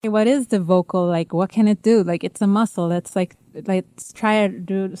What is the vocal? Like, what can it do? Like, it's a muscle. Let's try to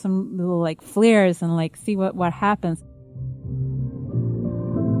do some little like flares and like see what happens.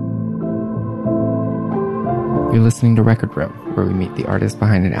 You're listening to Record Room, where we meet the artist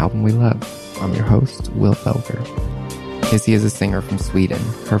behind an album we love. I'm your host, Will Felger. Kissy is a singer from Sweden.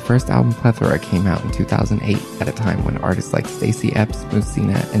 Her first album, Plethora, came out in 2008 at a time when artists like Stacey Epps,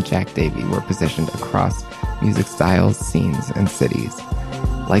 Musina, and Jack Davey were positioned across music styles, scenes, and cities.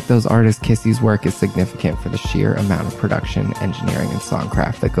 Like those artists, Kissy's work is significant for the sheer amount of production, engineering, and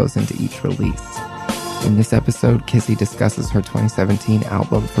songcraft that goes into each release. In this episode, Kissy discusses her 2017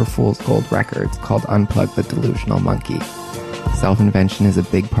 album for Fool's Gold Records called Unplug the Delusional Monkey. Self-invention is a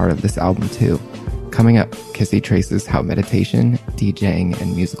big part of this album too. Coming up, Kissy traces how meditation, DJing,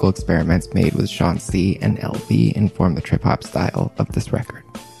 and musical experiments made with Sean C. and LB inform the trip-hop style of this record.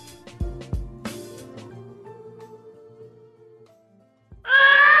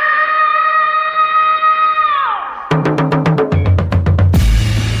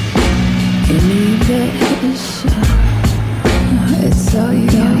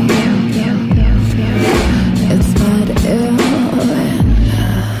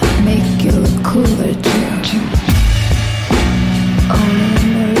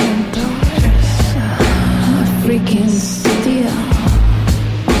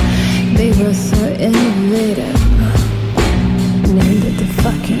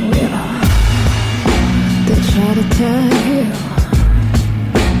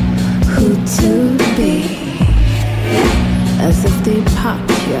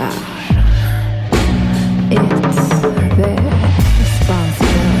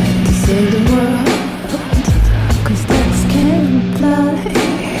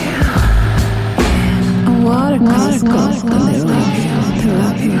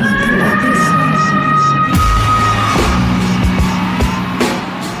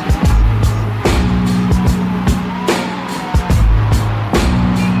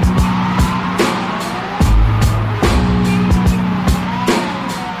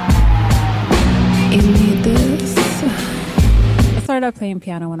 Playing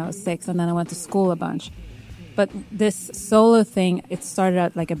piano when I was 6, and then I went to school a bunch. But this solo thing, it started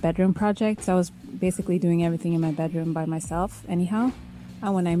out like a bedroom project, so I was basically doing everything in my bedroom by myself anyhow.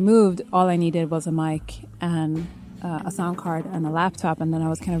 And when I moved, all I needed was a mic and a sound card and a laptop, and then I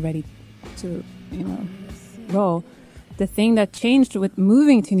was kind of ready to, roll. The thing that changed with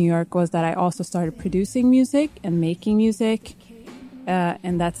moving to New York was that I also started producing music and making music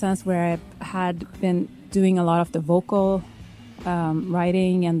in that sense, where I had been doing a lot of the vocal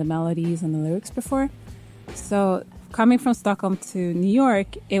writing and the melodies and the lyrics before. So coming from Stockholm to New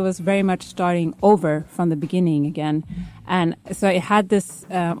York, it was very much starting over from the beginning again. And so it had this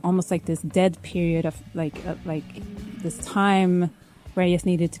almost like this dead period of like this time where I just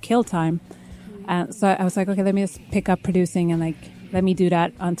needed to kill time. And so I was like, okay, let me just pick up producing and like let me do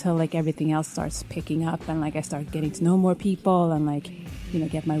that until like everything else starts picking up and like I start getting to know more people and like,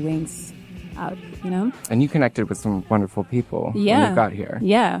 get my wings out, And you connected with some wonderful people when you got here.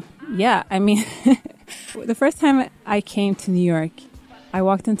 Yeah. I mean, the first time I came to New York, I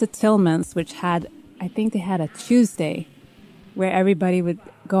walked into Tillman's, which I think they had a Tuesday where everybody would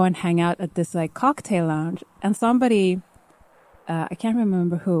go and hang out at this like cocktail lounge. And somebody, I can't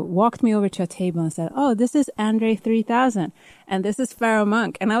remember who, walked me over to a table and said, "Oh, this is Andre 3000 and this is Pharoah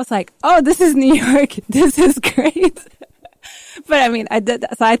Monch." And I was like, "Oh, this is New York. This is great." But I mean,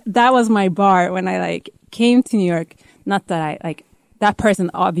 that was my bar when I like came to New York. Not that I like that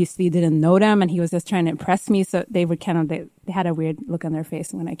person obviously didn't know them and he was just trying to impress me. So they were they had a weird look on their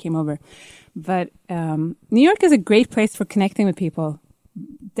face when I came over. But New York is a great place for connecting with people.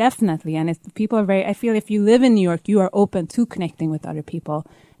 Definitely. And people are I feel if you live in New York, you are open to connecting with other people.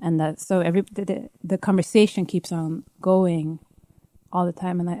 And so the conversation keeps on going all the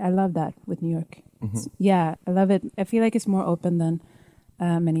time. And I love that with New York. Mm-hmm. Yeah, I love it. I feel like it's more open than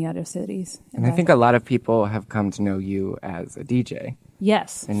many other cities. And I think a lot of people have come to know you as a DJ.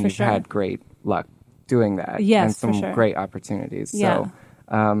 Yes, and you've had great luck doing that. Yes, and some great opportunities. Yeah.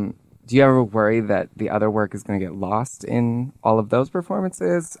 So do you ever worry that the other work is going to get lost in all of those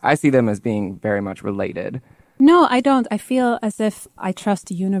performances? I see them as being very much related. No, I don't. I feel as if I trust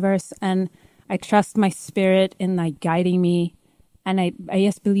the universe and I trust my spirit in like guiding me. And I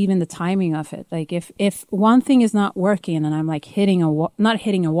just believe in the timing of it. Like if one thing is not working and I'm like not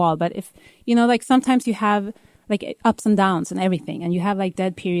hitting a wall, but if, like sometimes you have like ups and downs and everything and you have like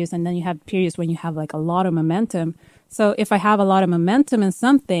dead periods and then you have periods when you have like a lot of momentum. So if I have a lot of momentum in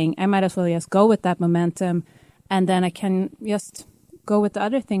something, I might as well just go with that momentum and then I can just go with the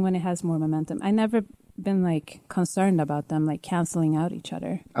other thing when it has more momentum. I never been like concerned about them like canceling out each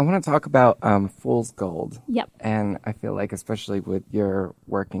other. I want to talk about Fool's Gold. Yep. And I feel like, especially with your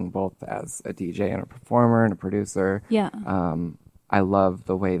working both as a DJ and a performer and a producer, Yeah. I love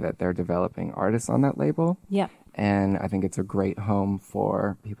the way that they're developing artists on that label. Yeah. And I think it's a great home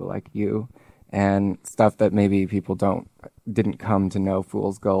for people like you and stuff that maybe people didn't come to know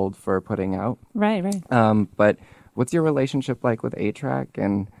Fool's Gold for putting out. Right, right. But what's your relationship like with A-Trak,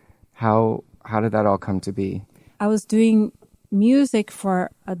 and how did that all come to be? I was doing music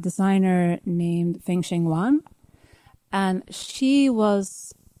for a designer named Feng Xing Wan, and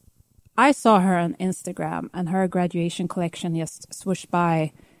I saw her on Instagram, and her graduation collection just swooshed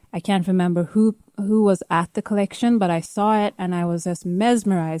by. I can't remember who was at the collection, but I saw it and I was just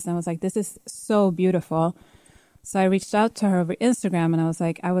mesmerized. And I was like, this is so beautiful. So I reached out to her over Instagram and I was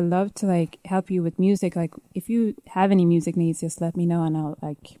like, I would love to like help you with music. Like if you have any music needs, just let me know and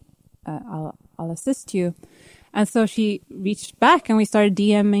I'll assist you. And so she reached back and we started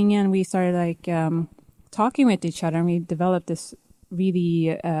DMing and we started like talking with each other, and we developed this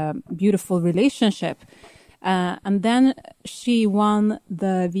really beautiful relationship. And then she won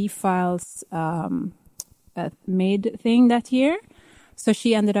the V-Files Made thing that year. So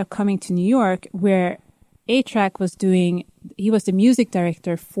she ended up coming to New York, where A-Trak he was the music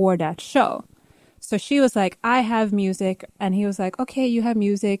director for that show. So she was like, I have music. And he was like, okay, you have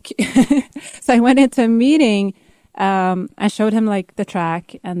music. So I went into a meeting and showed him like the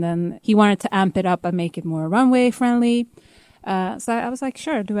track. And then he wanted to amp it up and make it more runway friendly. So I was like,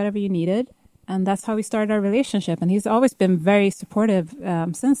 sure, do whatever you needed. And that's how we started our relationship. And he's always been very supportive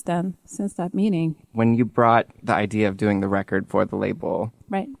since that meeting. When you brought the idea of doing the record for the label,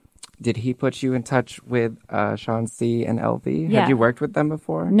 right? Did he put you in touch with Sean C. and LV? Yeah. Had you worked with them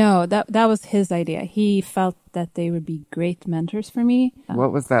before? No, that was his idea. He felt that they would be great mentors for me.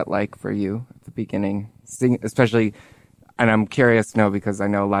 What was that like for you at the beginning? Especially, and I'm curious to know because I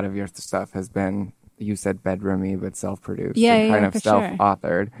know a lot of your stuff has been, you said bedroomy, but self-produced and kind of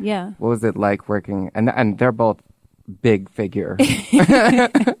self-authored. Sure. Yeah. What was it like working? And they're both big figure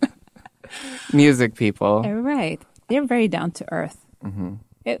music people. Right. They're very down to earth. Mm-hmm.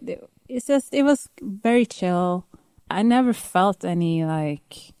 It was very chill. I never felt any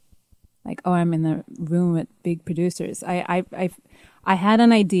like, oh, I'm in the room with big producers. I had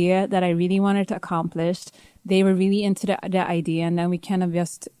an idea that I really wanted to accomplish. They were really into the idea, and then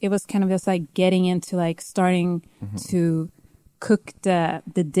it was kind of just like getting into like starting to cook the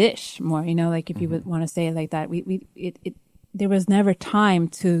dish more, like if you would want to say it like that. There was never time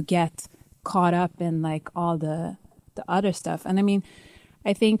to get caught up in like all the other stuff. And I mean,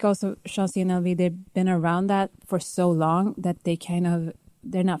 I think also Chelsea and LV, they've been around that for so long that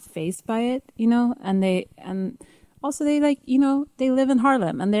they're not fazed by it, and also they like, they live in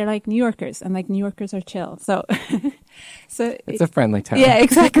Harlem and they're like New Yorkers, and like New Yorkers are chill. So it's a friendly town. Yeah,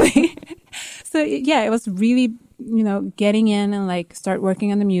 exactly. So yeah, it was really, getting in and like start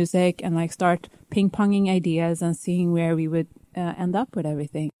working on the music and like start ping-ponging ideas and seeing where we would end up with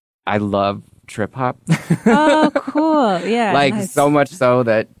everything. I love trip hop. Oh, cool. Yeah. Like nice. So much so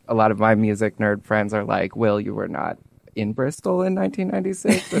that a lot of my music nerd friends are like, Will, you were not in Bristol in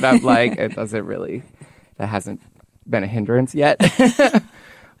 1996. And I'm like, that hasn't been a hindrance yet.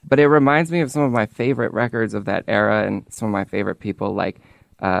 But it reminds me of some of my favorite records of that era and some of my favorite people, like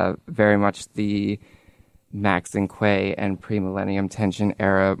very much the Max and Quay and pre-millennium tension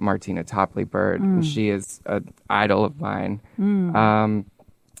era Martina Topley Bird. She is an idol of mine.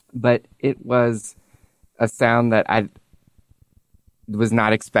 But it was a sound that I was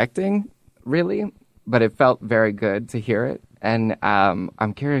not expecting, really, but it felt very good to hear it. And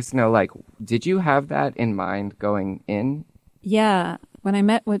I'm curious to know, like, did you have that in mind going in? Yeah. When I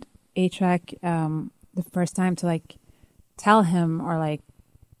met with A-Trak the first time to, like, tell him or, like,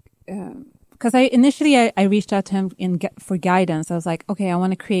 because I reached out to him for guidance. I was like, okay, I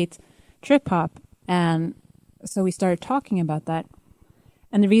want to create trip hop. And so we started talking about that.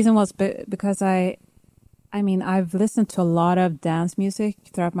 And the reason was because I've listened to a lot of dance music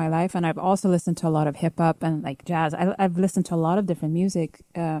throughout my life, and I've also listened to a lot of hip hop and like jazz. I've listened to a lot of different music,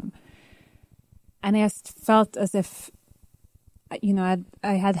 and I just felt as if, I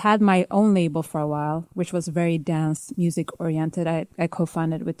had my own label for a while, which was very dance music oriented. I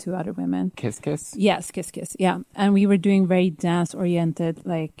co-founded with two other women. Kiss Kiss? Yes, Kiss Kiss. Yeah, and we were doing very dance oriented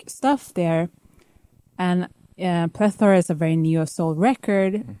like stuff there, and. Plethora is a very neo-soul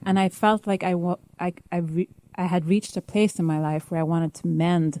record, and I felt like I had reached a place in my life where I wanted to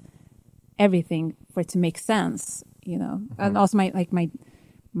mend everything for it to make sense, And also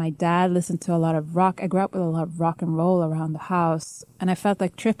my dad listened to a lot of rock. I grew up with a lot of rock and roll around the house, and I felt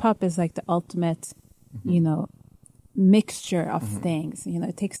like trip hop is like the ultimate mixture of things.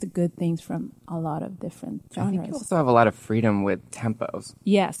 It takes the good things from a lot of different genres. I think you also have a lot of freedom with tempos.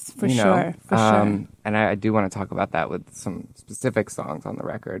 Yes, for sure. And I do want to talk about that with some specific songs on the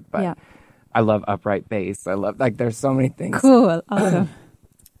record. But I love upright bass. I love, there's so many things. Cool. Awesome.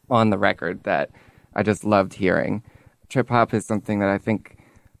 On the record that I just loved hearing. Trip hop is something that I think,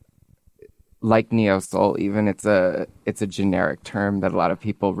 like neo soul, even it's a generic term that a lot of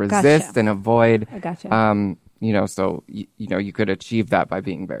people resist and avoid. I gotcha. So you could achieve that by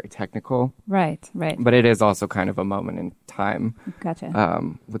being very technical. Right. But it is also kind of a moment in time. Gotcha.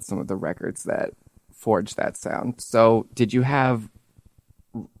 With some of the records that forged that sound. So did you have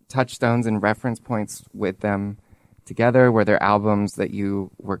touchstones and reference points with them together? Were there albums that you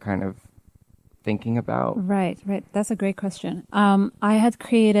were kind of thinking about? Right. That's a great question. I had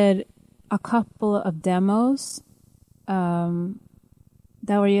created a couple of demos that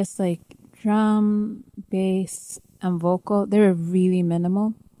were just like drum, bass, and vocal. They were really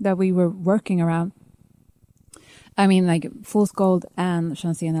minimal that we were working around. I mean, like Fool's Gold and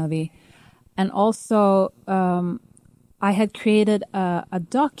Shansi NLV. And also, I had created a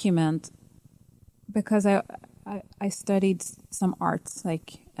document because I studied some arts,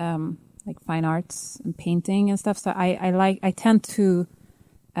 like fine arts and painting and stuff. So I tend to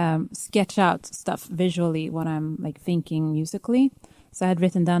sketch out stuff visually when I'm like thinking musically. So I had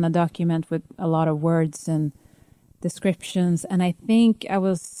written down a document with a lot of words and descriptions, and I think I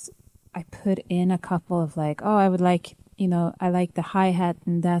put in a couple of like, I would like, I like the hi-hat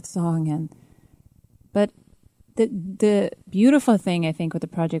in that song, but the beautiful thing I think with the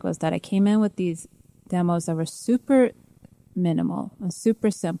project was that I came in with these demos that were super minimal and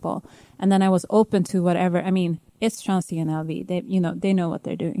super simple, and then I was open to whatever. I mean, it's Shansi and LV. They know what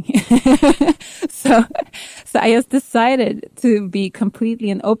they're doing. so I just decided to be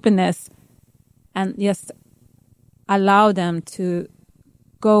completely in openness and just allow them to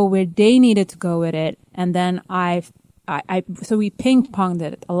go where they needed to go with it. And then so we ping-ponged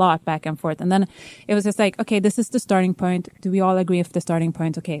it a lot back and forth. And then it was just like, okay, this is the starting point. Do we all agree with the starting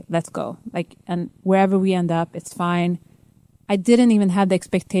point? Okay, let's go. And wherever we end up, it's fine. I didn't even have the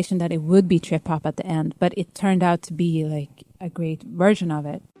expectation that it would be trip hop at the end, but it turned out to be like a great version of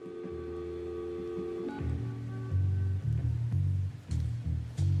it.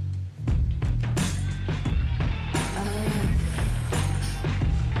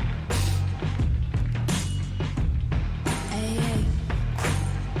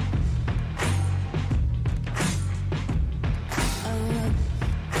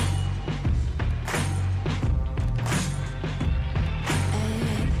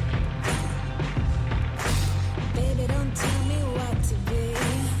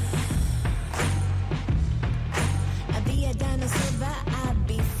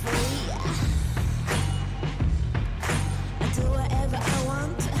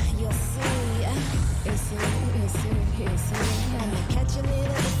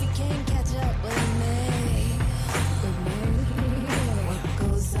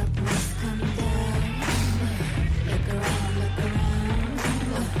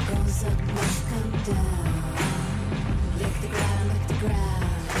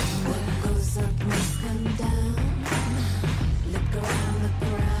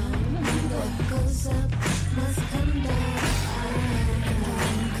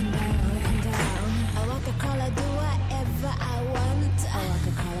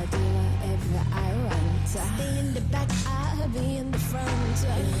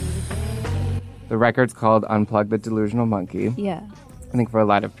 The record's called Unplug the Delusional Monkey. Yeah. I think for a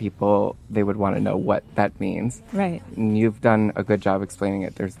lot of people, they would want to know what that means. Right. And you've done a good job explaining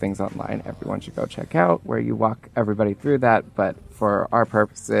it. There's things online everyone should go check out where you walk everybody through that. But for our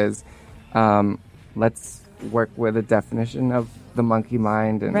purposes, let's work with a definition of the monkey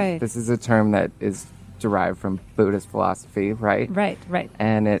mind. And this is a term that is derived from Buddhist philosophy, right? Right.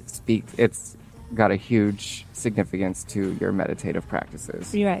 And it's got a huge significance to your meditative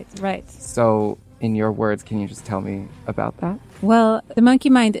practices. Right. So, in your words, can you just tell me about that? Well, the monkey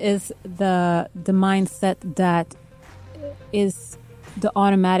mind is the mindset that is the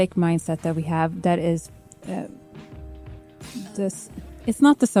automatic mindset that we have. That is this. It's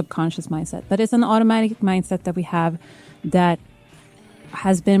not the subconscious mindset, but it's an automatic mindset that we have that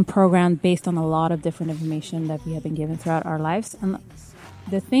has been programmed based on a lot of different information that we have been given throughout our lives. And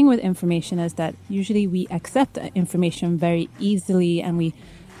the thing with information is that usually we accept information very easily and we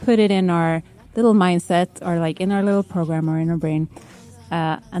put it in our little mindset or like in our little program or in our brain.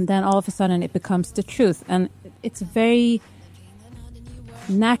 And then all of a sudden it becomes the truth. And it's very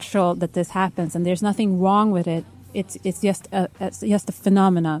natural that this happens and there's nothing wrong with it. It's just a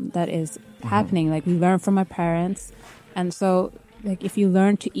phenomenon that is happening. Like we learn from our parents. And so like if you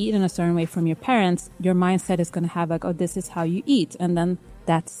learn to eat in a certain way from your parents, your mindset is going to have like, oh, this is how you eat. And then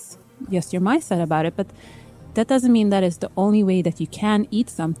that's just your mindset about it. But that doesn't mean that it's the only way that you can eat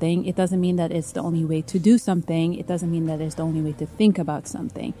something. It doesn't mean that it's the only way to do something. It doesn't mean that it's the only way to think about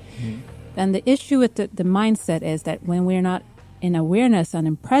something. And the issue with the mindset is that when we're not in awareness and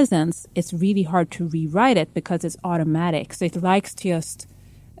in presence, it's really hard to rewrite it because it's automatic. So it likes to just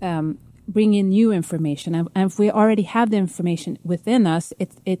bring in new information. And if we already have the information within us,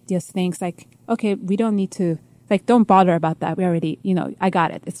 it just thinks like, okay, we don't need to, like, don't bother about that. We already, I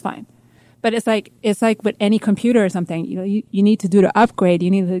got it. It's fine. But it's like with any computer or something, you need to do the upgrade.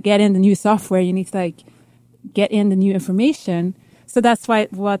 You need to get in the new software. You need to like get in the new information. So that's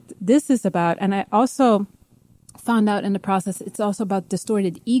what this is about. And I also found out in the process, it's also about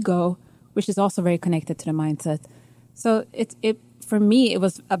distorted ego, which is also very connected to the mindset. So it for me, it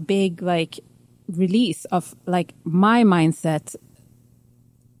was a big like release of like my mindset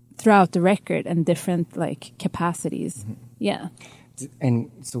throughout the record and different like capacities. Yeah. And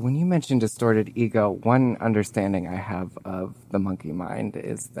so when you mentioned distorted ego, one understanding I have of the monkey mind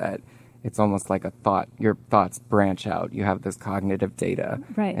is that it's almost like a thought. Your thoughts branch out. You have this cognitive data,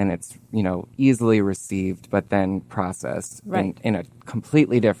 right, and it's, easily received, but then processed right, in a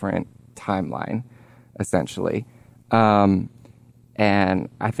completely different timeline, essentially. And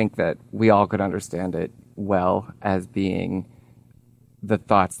I think that we all could understand it well as being the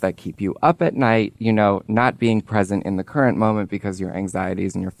thoughts that keep you up at night, not being present in the current moment because your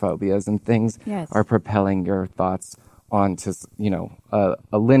anxieties and your phobias and things are propelling your thoughts onto, a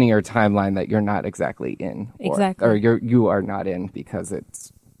linear timeline that you're not exactly in. Or you are not in because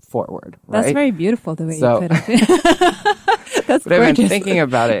it's forward, right? That's very beautiful the way you put it. That's but I've been thinking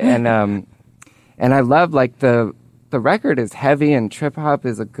about it, and I love like the record is heavy, and trip hop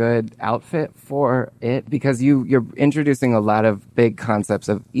is a good outfit for it because you're introducing a lot of big concepts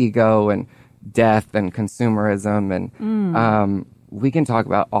of ego and death and consumerism, and we can talk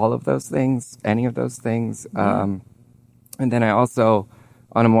about all of those things, any of those things. And then I also,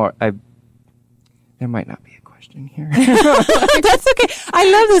 there might not be a question here. That's okay.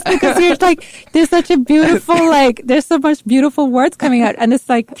 I love this because you're like, there's such a beautiful, there's so much beautiful words coming out, and it's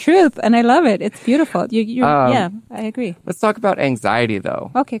like truth, and I love it. It's beautiful. Yeah, I agree. Let's talk about anxiety,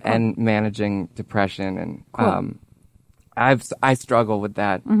 though. Okay, cool. And managing depression, and cool. I struggle with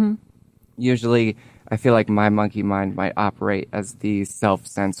that. Mm-hmm. Usually, I feel like my monkey mind might operate as the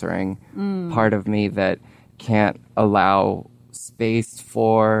self-censoring part of me that can't allow space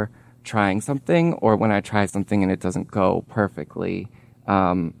for trying something, or when I try something and it doesn't go perfectly,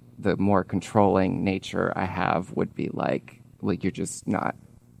 the more controlling nature I have would be like you're just not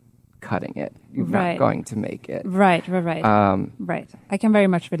cutting it. You're not going to make it. Right. Right. I can very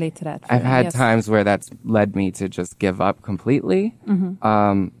much relate to that. I've had times where that's led me to just give up completely.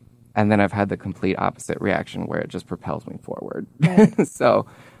 Mm-hmm. And then I've had the complete opposite reaction where it just propels me forward. Right. So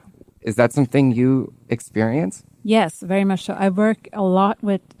is that something you experience? Yes, very much so. I work a lot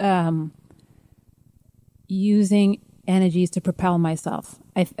with using energies to propel myself.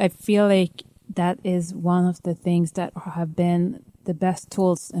 I feel like that is one of the things that have been the best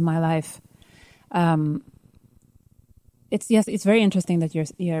tools in my life. It's very interesting that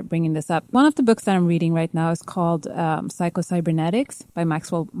you're bringing this up. One of the books that I'm reading right now is called Psycho-Cybernetics by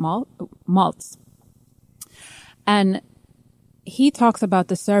Maxwell Maltz. And he talks about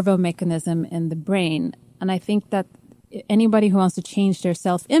the servo mechanism in the brain. And I think that anybody who wants to change their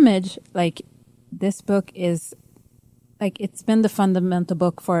self-image, like this book is like, it's been the fundamental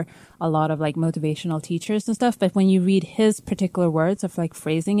book for a lot of like motivational teachers and stuff. But when you read his particular words of like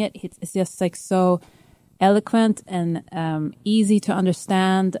phrasing it, it's just like so eloquent and easy to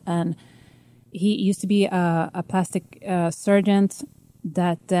understand. And he used to be a plastic surgeon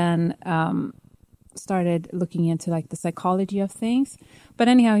that then started looking into like the psychology of things. But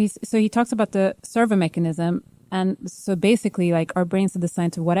anyhow, he talks about the servo mechanism. And so basically like our brains are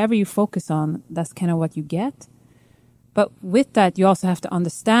designed to whatever you focus on, that's kind of what you get. But with that, you also have to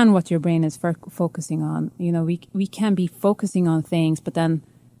understand what your brain is focusing on. We can be focusing on things, but then,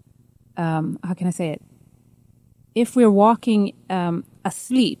 how can I say it? If we're walking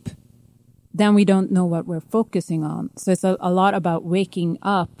asleep, then we don't know what we're focusing on. So it's a lot about waking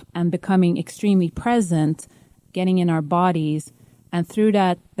up and becoming extremely present, getting in our bodies, and through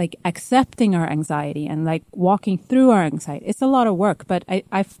that, like accepting our anxiety and like walking through our anxiety. It's a lot of work, but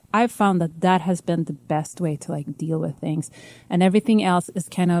I've found that has been the best way to like deal with things, and everything else is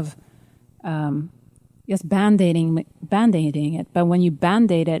kind of just band-aiding it. But when you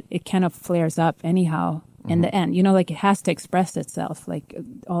band-aid it, it kind of flares up anyhow in the end. Like it has to express itself, like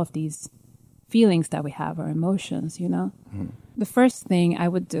all of these feelings that we have, our emotions, you know. The first thing I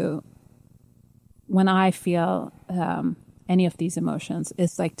would do when I feel any of these emotions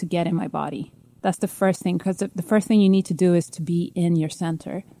is like to get in my body. That's the first thing, because the first thing you need to do is to be in your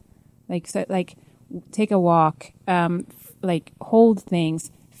center. Like, so, like, take a walk, like, hold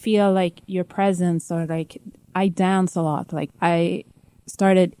things, feel like your presence, or like, I dance a lot. Like, I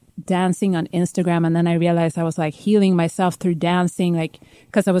started dancing on Instagram, and then I realized I was like healing myself through dancing, like,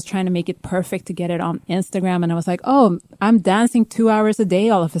 because I was trying to make it perfect to get it on Instagram. And I was like, oh, I'm dancing 2 hours a day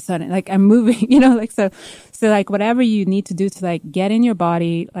all of a sudden. Like, I'm moving, you know, like, so like whatever you need to do to like get in your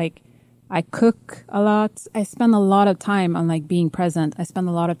body. Like, I cook a lot. I spend a lot of time on like being present. I spend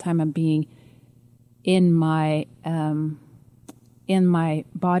a lot of time on being in my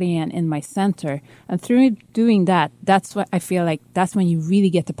body and in my center. And through doing that, that's what I feel like, that's when you really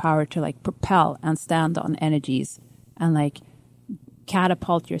get the power to like propel and stand on energies and like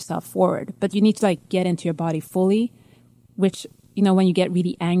catapult yourself forward. But you need to like get into your body fully, which, you know, when you get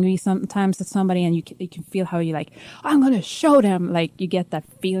really angry sometimes at somebody and you can feel how you like, I'm going to show them, like you get that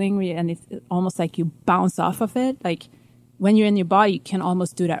feeling and it's almost like you bounce off of it. Like, when you're in your body, you can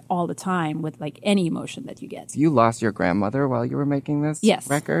almost do that all the time with like any emotion that you get. You lost your grandmother while you were making this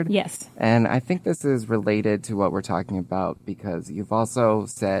record? Yes. And I think this is related to what we're talking about, because you've also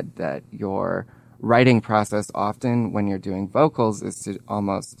said that your writing process often when you're doing vocals is to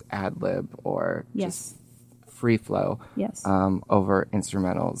almost ad-lib or just free flow over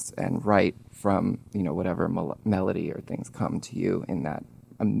instrumentals and write from, you know, whatever melody or things come to you in that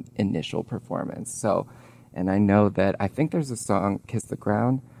initial performance. So, and I know that I think there's a song, Kiss the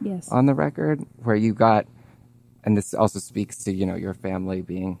Ground, on the record where you got, and this also speaks to, you know, your family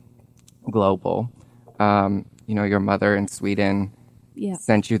being global. You know, your mother in Sweden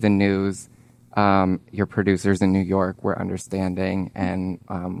sent you the news. Your producers in New York were understanding and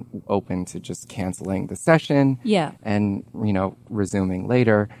open to just canceling the session and, you know, resuming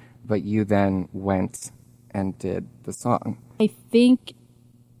later. But you then went and did the song. I think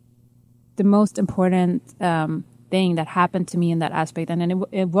the most important thing that happened to me in that aspect, and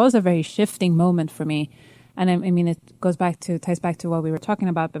it was a very shifting moment for me. And I mean, it ties back to what we were talking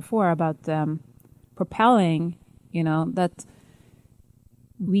about before about propelling, you know, that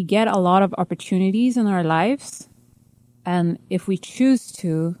we get a lot of opportunities in our lives. And if we choose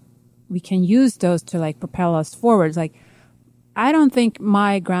to, we can use those to like propel us forwards. Like, I don't think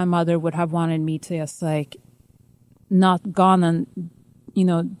my grandmother would have wanted me to just like not gone and, you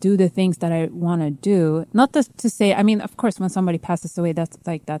know, do the things that I want to do. Not to say, I mean, of course, when somebody passes away,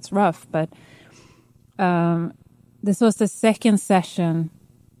 that's rough. But this was the second session.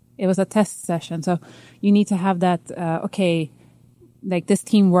 It was a test session. So you need to have that, okay, like this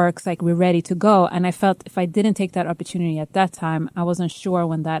team works, like we're ready to go. And I felt if I didn't take that opportunity at that time, I wasn't sure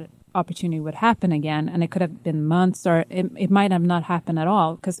when that opportunity would happen again. And it could have been months, or it might have not happened at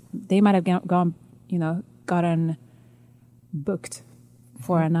all, because they might have gone, you know, gotten booked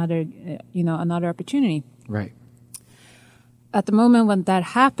for another, you know, another opportunity. Right. At the moment when that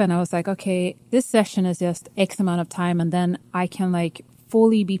happened, I was like, okay, this session is just X amount of time, and then I can like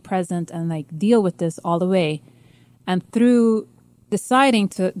fully be present and like deal with this all the way. And through deciding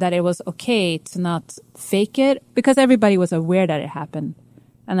that it was okay to not fake it, because everybody was aware that it happened.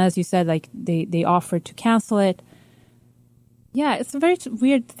 And as you said, like they offered to cancel it. Yeah, it's a very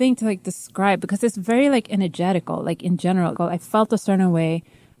weird thing to like describe, because it's very like energetical, like in general. I felt a certain way.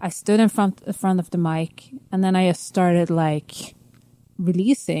 I stood in front of the mic, and then I just started like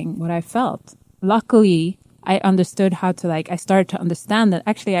releasing what I felt. Luckily, I understood how to I started to understand that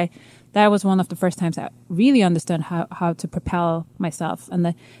actually that was one of the first times I really understood how to propel myself.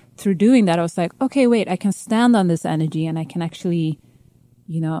 And through doing that, I was like, okay, wait, I can stand on this energy, and I can actually,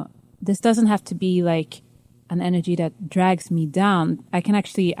 you know, this doesn't have to be like an energy that drags me down. I can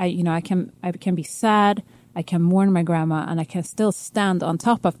actually, I can be sad, I can mourn my grandma, and I can still stand on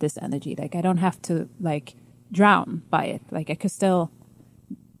top of this energy. Like, I don't have to like drown by it. Like, I could still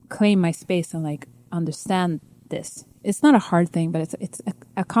claim my space and like understand this. It's not a hard thing, but it's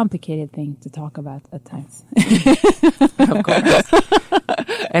a complicated thing to talk about at times. Of course.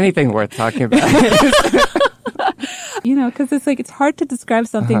 Anything worth talking about. You know, because it's like, it's hard to describe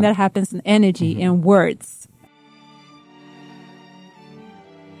something that happens in energy in words.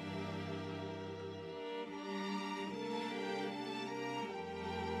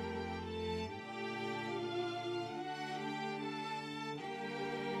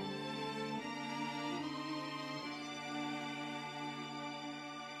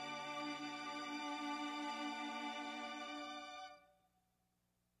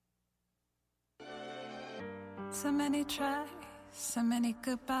 So many tries So many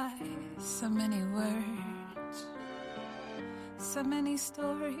goodbyes, so many words, so many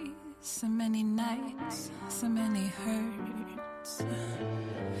stories, so many nights, so many hurts,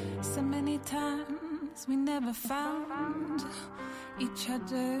 so many times we never found each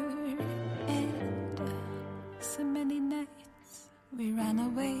other, and so many nights we ran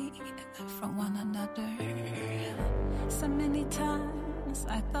away from one another. So many times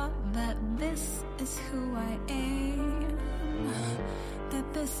I thought that this is who I am,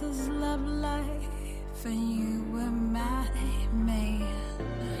 that this is love life and you were my man.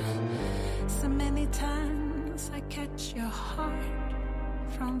 So many times I catch your heart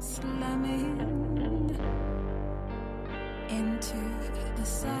from slamming into the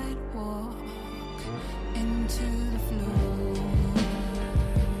sidewalk, into the floor.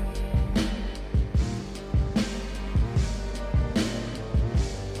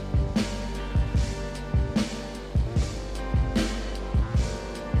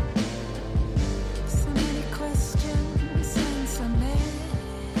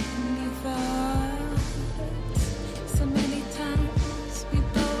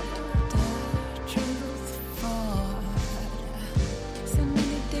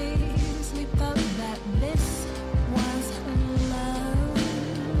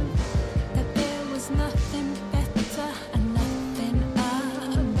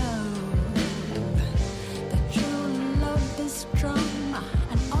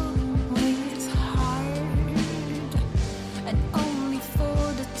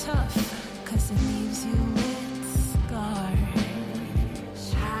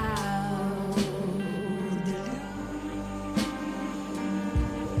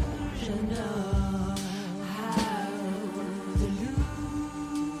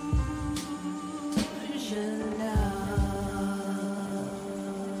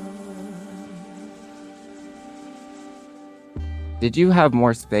 Did you have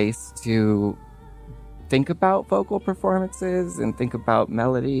more space to think about vocal performances and think about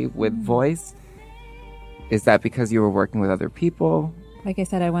melody with voice? Is that because you were working with other people? Like I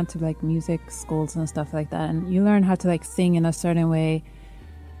said, I went to like music schools and stuff like that, and you learn how to like sing in a certain way.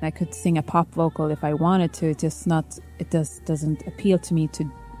 I could sing a pop vocal if I wanted to. Doesn't appeal to me to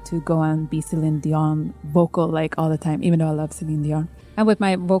go and be Celine Dion vocal like all the time, even though I love Celine Dion. And with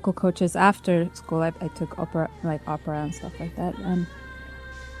my vocal coaches after school, I took opera and stuff like that. And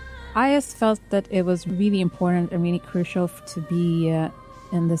I just felt that it was really important and really crucial to be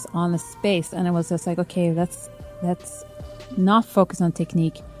in this honest space. And it was just like, okay, let's not focus on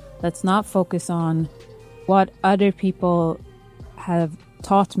technique. Let's not focus on what other people have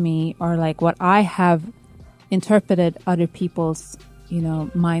taught me or like what I have interpreted other people's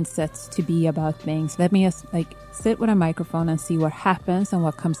mindsets to be about things. Let me just like sit with a microphone and see what happens and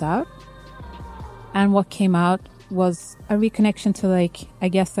what comes out. And what came out was a reconnection to like, I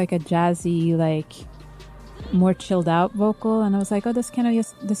guess like a jazzy, like more chilled out vocal. And I was like, oh, this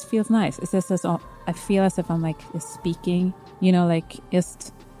feels nice. It's just as I feel as if I'm like just speaking, like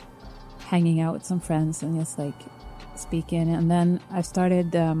just hanging out with some friends and just like speaking. And then I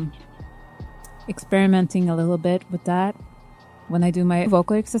started experimenting a little bit with that. When I do my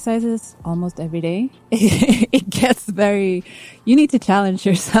vocal exercises almost every day, it gets you need to challenge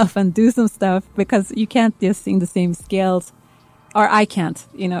yourself and do some stuff because you can't just sing the same scales, or I can't,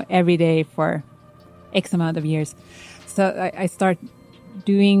 every day for X amount of years. So I start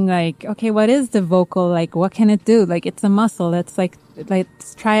doing like, okay, what is the vocal? Like, what can it do? Like, it's a muscle. Let's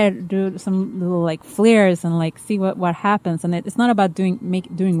try to do some little like flares and like see what happens. And it's not about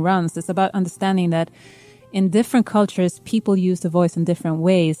doing runs. It's about understanding that in different cultures, people use the voice in different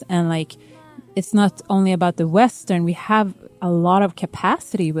ways. And like, it's not only about the Western. We have a lot of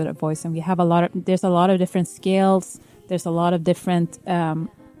capacity with a voice, and there's a lot of different scales. There's a lot of different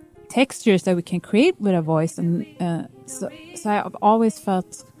textures that we can create with a voice. And so I've always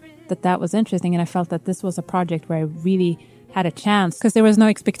felt that was interesting. And I felt that this was a project where I really had a chance because there was no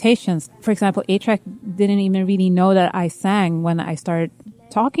expectations. For example, A-Trak didn't even really know that I sang when I started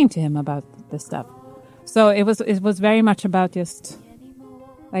talking to him about this stuff. So it was very much about just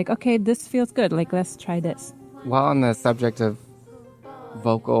like, okay, this feels good. Like, let's try this. While on the subject of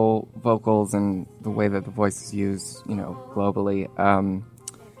vocals and the way that the voice is used, globally,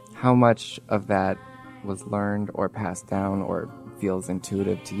 how much of that was learned or passed down or feels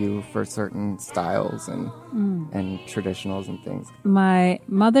intuitive to you for certain styles and traditionals and things? My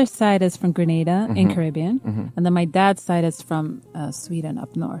mother's side is from Grenada in Caribbean, and then my dad's side is from Sweden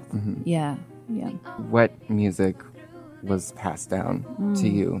up north. Yeah. What music was passed down to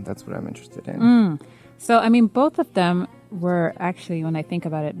you? That's what I'm interested in. So, I mean, both of them were actually, when I think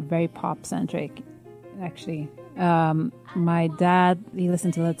about it, very pop-centric. Actually, My dad, he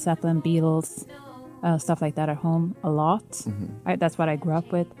listened to Led Zeppelin, Beatles, stuff like that at home a lot. That's what I grew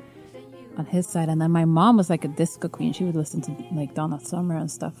up with on his side. And then my mom was like a disco queen. She would listen to like Donna Summer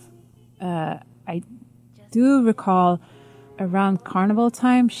and stuff. I do recall around carnival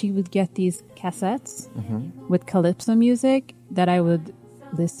time, she would get these cassettes with calypso music that I would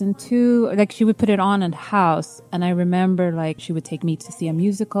listen to. Like she would put it on in the house. And I remember like she would take me to see a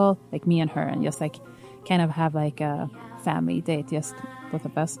musical, like me and her, and just like kind of have like a family date, just both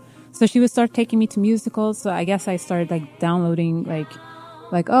of us. So she would start taking me to musicals. So I guess I started like downloading like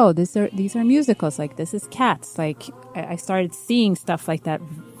oh, these are musicals. Like this is Cats. Like I started seeing stuff like that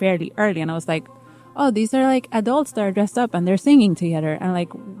fairly early, and I was like, oh, these are like adults that are dressed up and they're singing together, and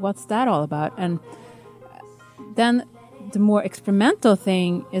like what's that all about? And then the more experimental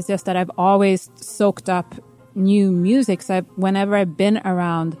thing is just that I've always soaked up new music. So whenever I've been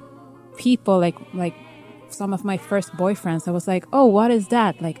around people like some of my first boyfriends, I was like, oh, what is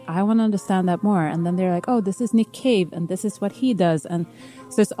that? Like, I want to understand that more. And then they're like, oh, this is Nick Cave and this is what he does. And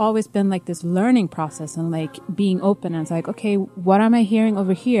so it's always been like this learning process and like being open. And it's like, okay, what am I hearing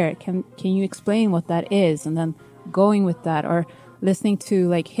over here? Can you explain what that is? And then going with that, or listening to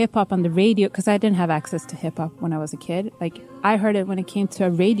like hip hop on the radio, because I didn't have access to hip hop when I was a kid. Like I heard it when it came to a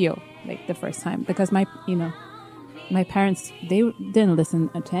radio, like the first time, because my parents, they didn't listen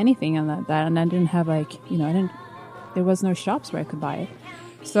to anything on that, and I didn't have like, there was no shops where I could buy it.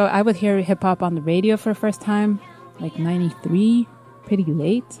 So I would hear hip hop on the radio for the first time, like 93, pretty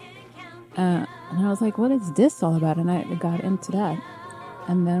late. And I was like, what is this all about? And I got into that.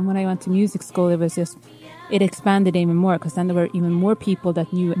 And then when I went to music school, it expanded even more, because then there were even more people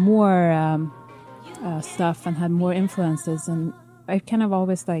that knew more stuff and had more influences. And I kind of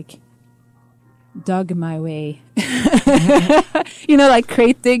always like dug my way, like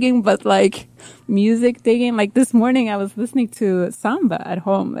crate digging, but like music digging. Like this morning I was listening to samba at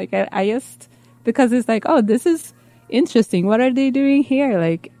home. Like I just, because it's like, oh, this is interesting. What are they doing here?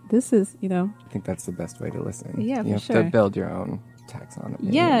 Like this is, I think that's the best way to listen. Yeah, you have sure. to build your own taxonomy.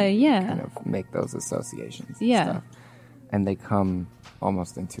 Yeah. Kind of make those associations. Yeah. Stuff. And they come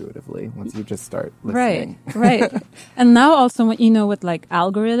almost intuitively once you just start listening. Right. And now also, with like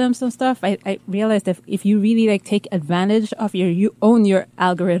algorithms and stuff, I realized that if you really like take advantage of you own your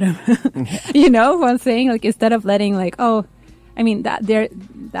algorithm, what I'm saying? Like instead of letting like, oh, I mean, the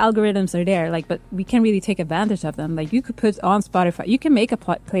algorithms are there, like, but we can really take advantage of them. Like you could put on Spotify, you can make a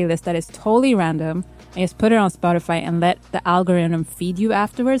playlist that is totally random and just put it on Spotify and let the algorithm feed you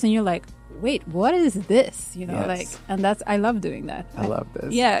afterwards. And you're like, wait, what is this? Yes. And I love doing that. I love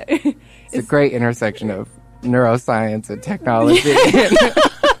this. Yeah. It's a great intersection of neuroscience and technology.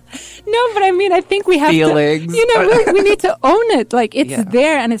 No, but I mean, I think we have feelings. To, we need to own it. Like it's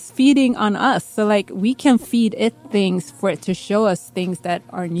there and it's feeding on us. So like we can feed it things for it to show us things that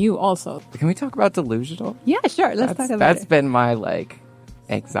are new also. Can we talk about delusional? Yeah, sure. Let's talk about it. That's been my like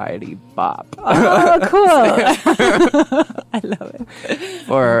anxiety bop. Oh, cool. I love it.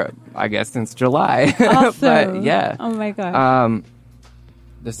 For, I guess, since July. Awesome. But yeah. Oh my God.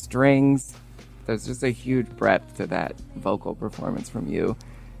 The strings, there's just a huge breadth to that vocal performance from you.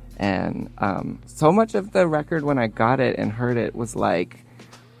 And so much of the record when I got it and heard it was like,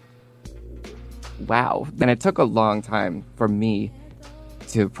 wow. And it took a long time for me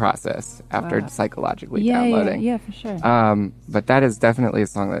to process after psychologically downloading. Yeah, for sure. But that is definitely a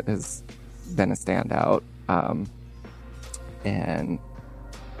song that has been a standout. And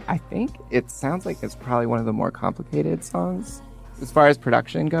I think it sounds like it's probably one of the more complicated songs as far as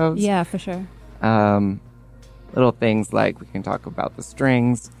production goes. Yeah, for sure. Little things like we can talk about the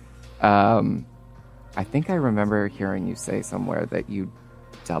strings. I think I remember hearing you say somewhere that you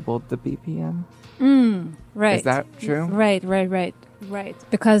doubled the BPM. Right. Is that true? Right.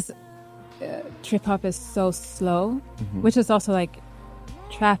 Because trip hop is so slow, which is also like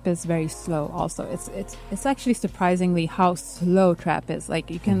trap is very slow. Also, it's actually surprisingly how slow trap is. Like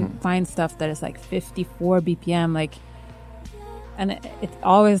you can find stuff that is like 54 BPM, like, and it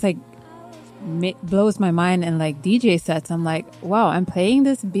always like blows my mind in like DJ sets. I'm like, wow, I'm playing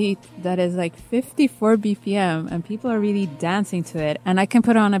this beat that is like 54 BPM and people are really dancing to it, and I can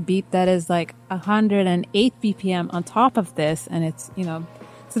put on a beat that is like 108 BPM on top of this, and it's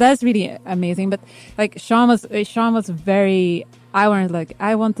so that's really amazing. But like Sean was very, I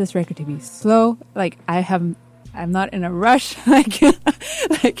want this record to be slow. Like I'm not in a rush.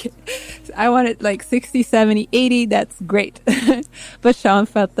 like I wanted like 60, 70, 80. That's great. But Sean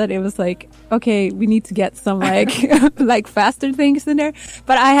felt that it was like, okay, we need to get some like, like faster things in there.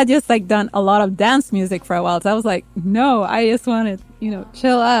 But I had just like done a lot of dance music for a while. So I was like, no, I just want to,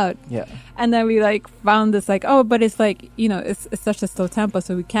 chill out. Yeah. And then we like found this like, oh, but it's like, it's such a slow tempo.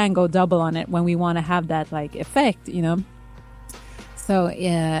 So we can go double on it when we want to have that like effect, So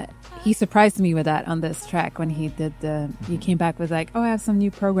yeah, he surprised me with that on this track when he came back with like, oh, I have some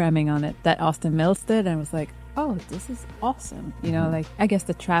new programming on it that Austin Mills did. And I was like, oh, this is awesome. Like, I guess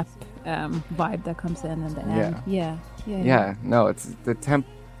the trap vibe that comes in the end. Yeah. No, it's the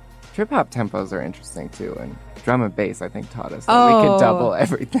trip hop tempos are interesting too. And drum and bass, I think, taught us that we could double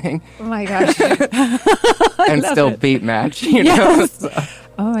everything. Oh my gosh. And still beat match, Yes. So.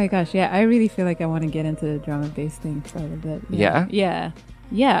 Oh my gosh. Yeah. I really feel like I want to get into the drum and bass thing for a little bit. Yeah?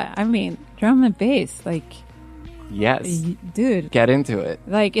 Yeah. I mean, drum and bass, like, yes, dude, get into it.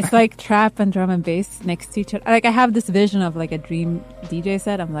 Like, it's like trap and drum and bass next to each other. Like, I have this vision of like a dream DJ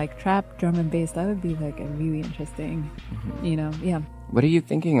set. I'm like, trap, drum and bass, that would be like a really interesting, yeah. What are you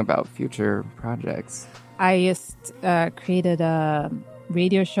thinking about future projects? I just created a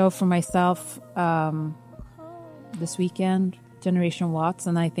radio show for myself this weekend, Generation Watts,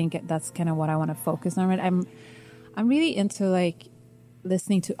 and I think that's kind of what I want to focus on. Right, I'm really into like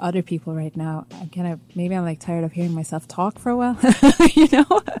listening to other people right now. I'm like tired of hearing myself talk for a while,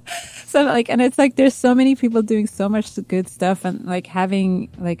 So like, and it's like there's so many people doing so much good stuff, and like having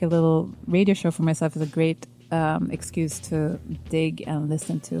like a little radio show for myself is a great excuse to dig and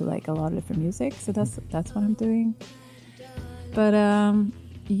listen to like a lot of different music. So that's what I'm doing. But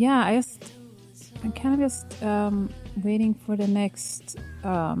yeah, I'm kind of just waiting for the next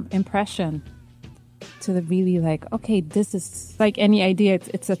impression to the really like, okay, this is like any idea.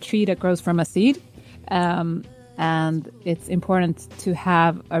 It's a tree that grows from a seed. And it's important to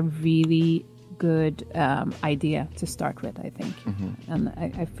have a really good idea to start with, I think. Mm-hmm. And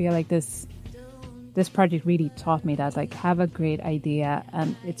I feel like this project really taught me that, like, have a great idea,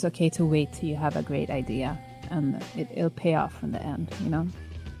 and it's okay to wait till you have a great idea, and it'll pay off in the end,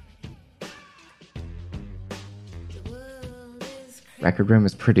 Record Room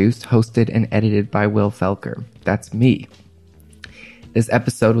is produced, hosted, and edited by Will Felker. That's me. This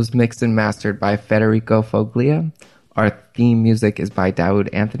episode was mixed and mastered by Federico Foglia. Our theme music is by Dawood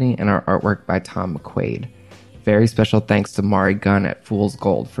Anthony, and our artwork by Tom McQuaid. Very special thanks to Mari Gunn at Fool's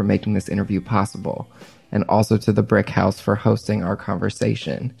Gold for making this interview possible, and also to the Brick House for hosting our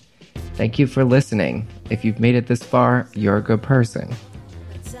conversation. Thank you for listening. If you've made it this far, you're a good person.